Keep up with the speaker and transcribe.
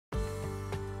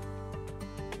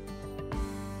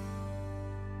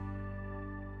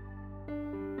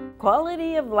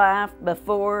Quality of life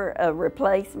before a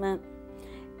replacement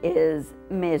is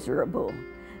miserable.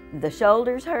 The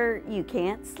shoulders hurt, you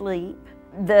can't sleep.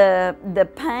 The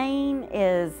pain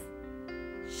is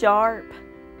sharp,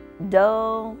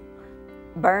 dull,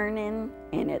 burning,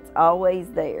 and it's always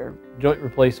there. Joint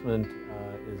replacement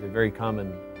is a very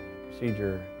common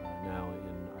procedure now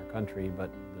in our country, but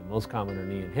the most common are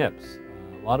knee and hips.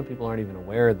 A lot of people aren't even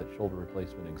aware that shoulder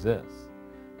replacement exists,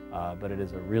 but it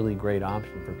is a really great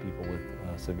option for people with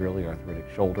severely arthritic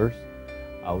shoulders.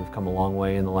 We've come a long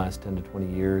way in the last 10 to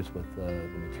 20 years with the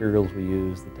materials we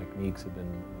use. The techniques have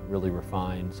been really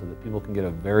refined so that people can get a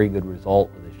very good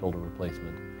result with a shoulder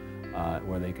replacement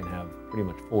where they can have pretty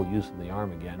much full use of the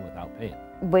arm again without pain.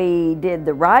 We did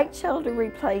the right shoulder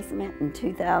replacement in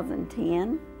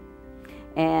 2010,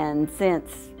 and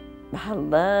since I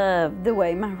loved the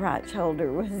way my right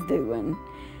shoulder was doing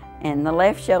and the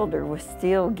left shoulder was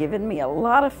still giving me a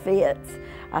lot of fits,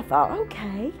 I thought,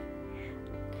 okay,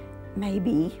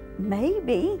 maybe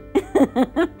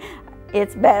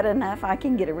it's bad enough I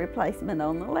can get a replacement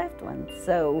on the left one.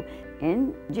 So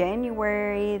in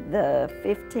January the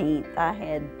 15th, I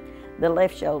had the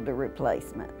left shoulder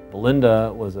replacement.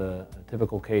 Belinda was a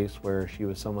typical case where she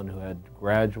was someone who had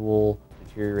gradual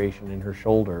deterioration in her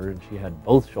shoulder, and she had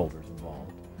both shoulders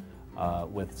involved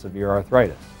with severe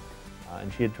arthritis.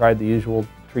 And she had tried the usual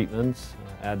treatments,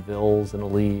 Advils and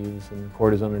Aleve and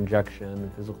cortisone injection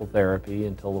and physical therapy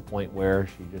until the point where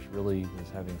she just really was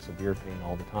having severe pain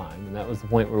all the time. And that was the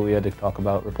point where we had to talk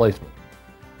about replacement.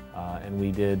 And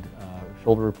we did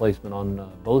shoulder replacement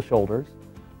on both shoulders,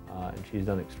 and she's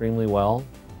done extremely well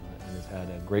and has had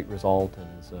a great result and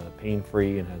is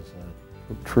pain-free and has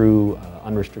true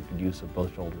unrestricted use of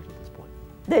both shoulders at this point.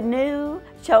 The new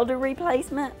shoulder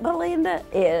replacement, Belinda,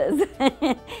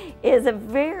 is a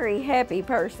very happy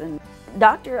person.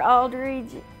 Dr.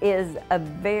 Aldrich is a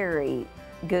very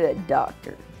good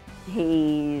doctor.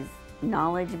 He's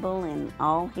knowledgeable in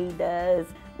all he does.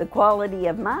 The quality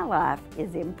of my life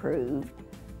is improved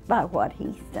by what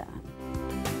he's done.